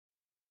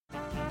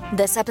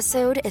This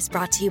episode is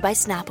brought to you by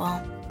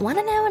Snapple. Want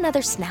to know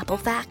another Snapple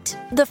fact?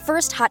 The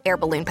first hot air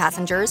balloon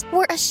passengers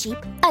were a sheep,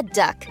 a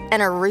duck,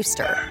 and a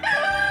rooster.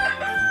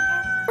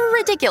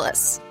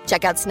 Ridiculous.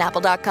 Check out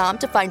Snapple.com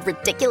to find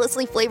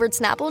ridiculously flavored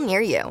Snapple near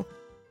you.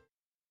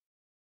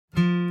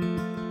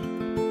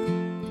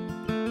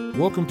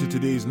 Welcome to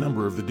today's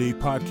Number of the Day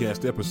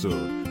podcast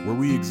episode, where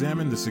we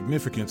examine the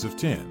significance of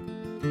 10.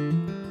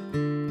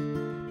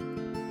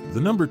 The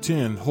number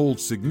 10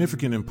 holds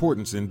significant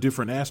importance in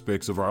different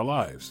aspects of our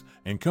lives,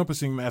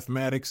 encompassing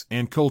mathematics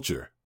and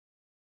culture.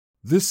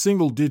 This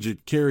single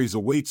digit carries a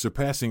weight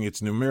surpassing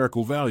its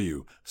numerical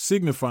value,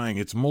 signifying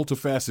its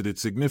multifaceted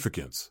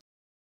significance.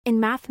 In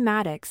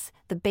mathematics,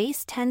 the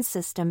base 10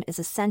 system is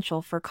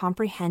essential for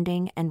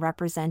comprehending and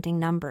representing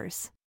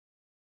numbers.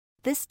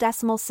 This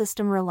decimal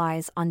system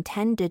relies on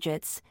 10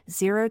 digits,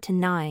 0 to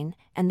 9,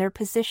 and their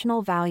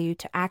positional value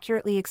to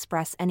accurately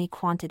express any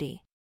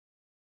quantity.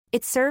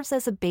 It serves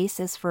as a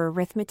basis for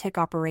arithmetic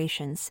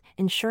operations,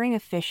 ensuring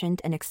efficient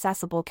and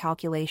accessible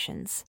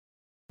calculations.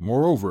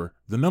 Moreover,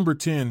 the number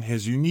 10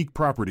 has unique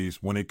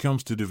properties when it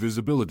comes to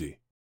divisibility.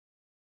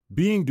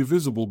 Being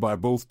divisible by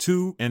both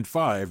 2 and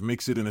 5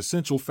 makes it an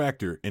essential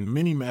factor in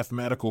many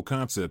mathematical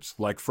concepts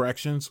like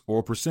fractions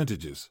or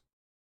percentages.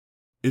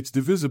 Its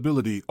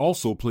divisibility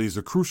also plays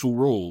a crucial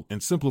role in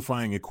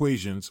simplifying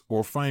equations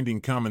or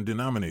finding common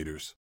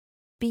denominators.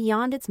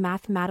 Beyond its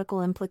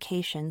mathematical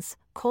implications,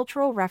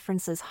 cultural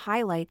references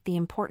highlight the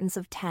importance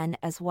of 10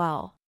 as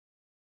well.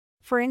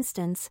 For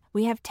instance,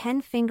 we have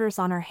 10 fingers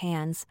on our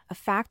hands, a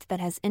fact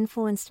that has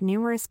influenced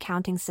numerous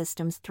counting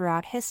systems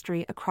throughout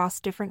history across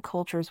different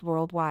cultures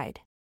worldwide.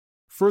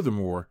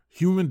 Furthermore,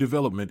 human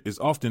development is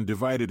often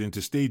divided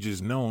into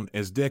stages known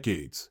as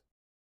decades.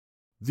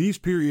 These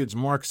periods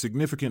mark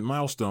significant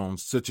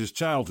milestones such as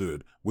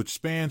childhood, which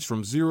spans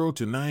from 0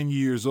 to 9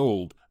 years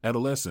old,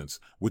 adolescence,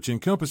 which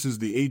encompasses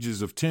the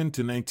ages of 10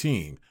 to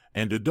 19,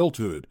 and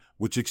adulthood,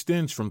 which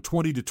extends from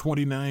 20 to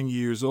 29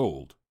 years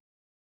old.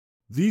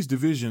 These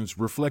divisions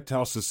reflect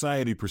how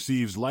society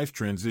perceives life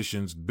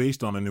transitions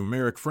based on a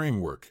numeric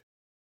framework.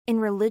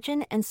 In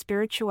religion and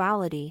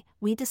spirituality,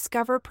 we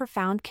discover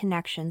profound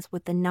connections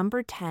with the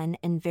number 10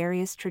 in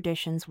various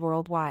traditions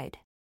worldwide.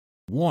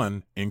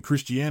 1. In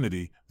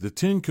Christianity, the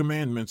 10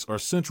 Commandments are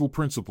central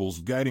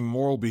principles guiding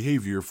moral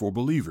behavior for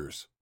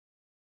believers.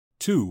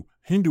 2.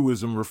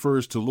 Hinduism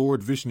refers to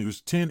Lord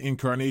Vishnu's 10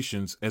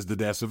 incarnations as the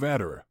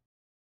Dasavadara.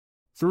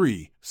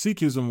 3.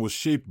 Sikhism was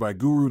shaped by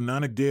Guru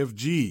Nanak Dev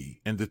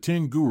Ji and the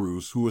 10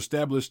 gurus who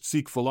established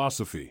Sikh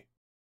philosophy.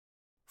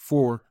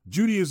 4.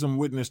 Judaism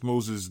witnessed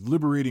Moses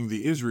liberating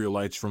the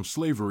Israelites from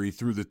slavery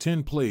through the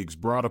 10 plagues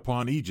brought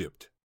upon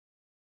Egypt.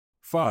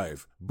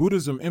 5.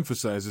 Buddhism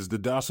emphasizes the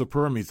Dasa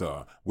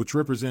Paramitha, which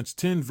represents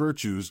 10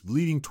 virtues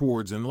leading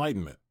towards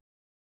enlightenment.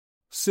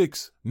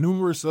 6.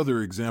 Numerous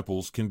other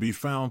examples can be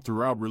found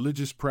throughout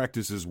religious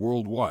practices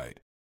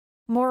worldwide.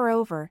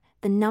 Moreover,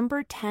 the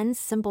number 10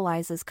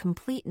 symbolizes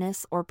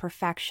completeness or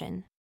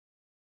perfection.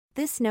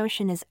 This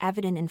notion is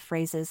evident in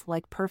phrases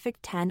like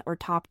perfect 10 or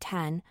top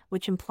 10,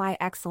 which imply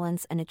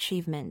excellence and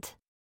achievement.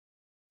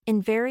 In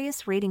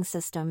various rating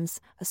systems,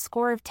 a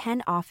score of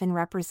 10 often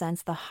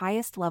represents the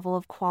highest level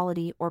of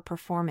quality or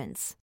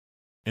performance.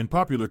 In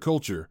popular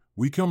culture,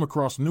 we come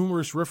across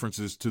numerous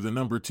references to the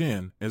number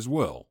 10 as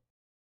well.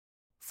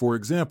 For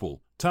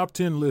example, top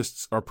 10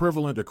 lists are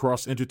prevalent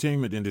across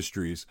entertainment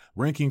industries,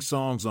 ranking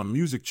songs on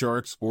music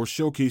charts or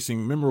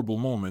showcasing memorable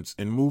moments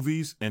in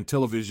movies and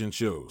television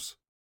shows.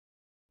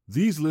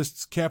 These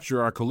lists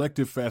capture our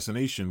collective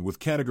fascination with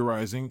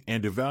categorizing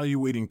and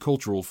evaluating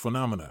cultural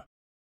phenomena.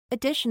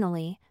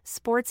 Additionally,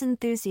 sports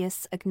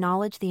enthusiasts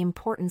acknowledge the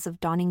importance of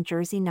donning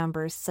jersey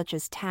numbers such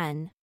as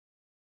 10.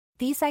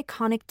 These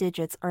iconic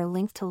digits are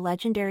linked to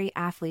legendary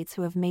athletes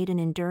who have made an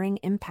enduring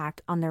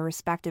impact on their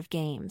respective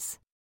games.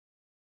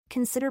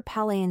 Consider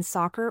Pelé in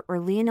soccer or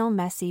Lionel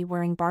Messi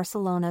wearing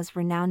Barcelona's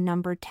renowned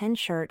number 10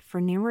 shirt for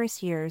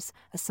numerous years,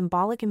 a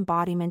symbolic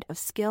embodiment of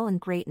skill and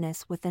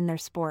greatness within their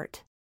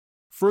sport.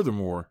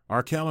 Furthermore,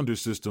 our calendar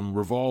system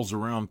revolves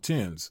around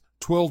 10s,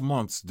 12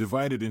 months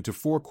divided into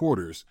 4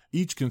 quarters,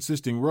 each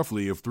consisting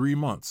roughly of 3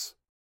 months.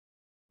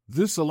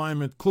 This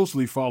alignment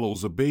closely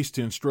follows a base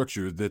 10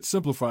 structure that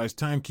simplifies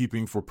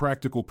timekeeping for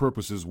practical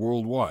purposes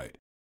worldwide.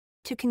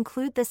 To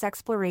conclude this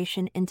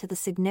exploration into the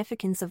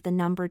significance of the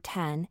number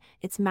 10,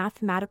 its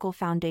mathematical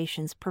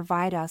foundations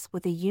provide us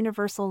with a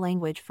universal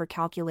language for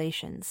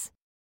calculations.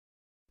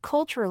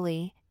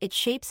 Culturally, it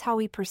shapes how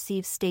we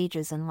perceive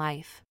stages in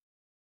life.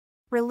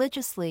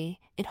 Religiously,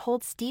 it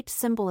holds deep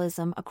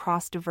symbolism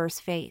across diverse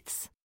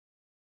faiths.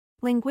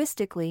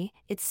 Linguistically,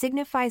 it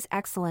signifies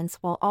excellence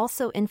while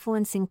also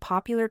influencing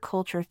popular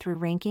culture through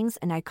rankings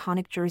and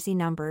iconic jersey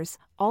numbers,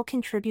 all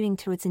contributing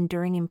to its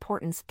enduring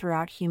importance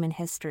throughout human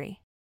history.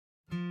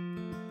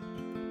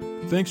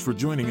 Thanks for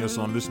joining us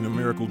on this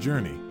numerical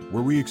journey,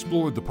 where we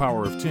explored the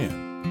power of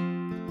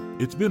 10.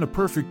 It's been a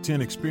perfect 10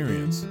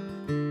 experience.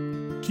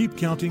 Keep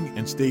counting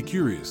and stay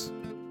curious.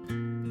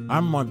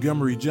 I'm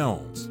Montgomery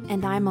Jones.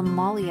 And I'm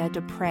Amalia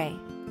Dupre.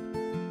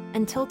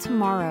 Until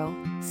tomorrow,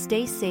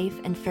 stay safe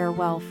and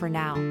farewell for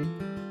now.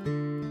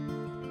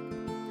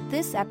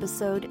 This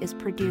episode is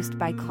produced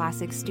by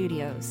Klassic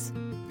Studios.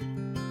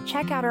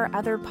 Check out our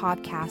other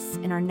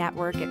podcasts in our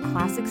network at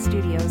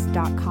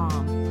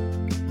klassicstudios.com.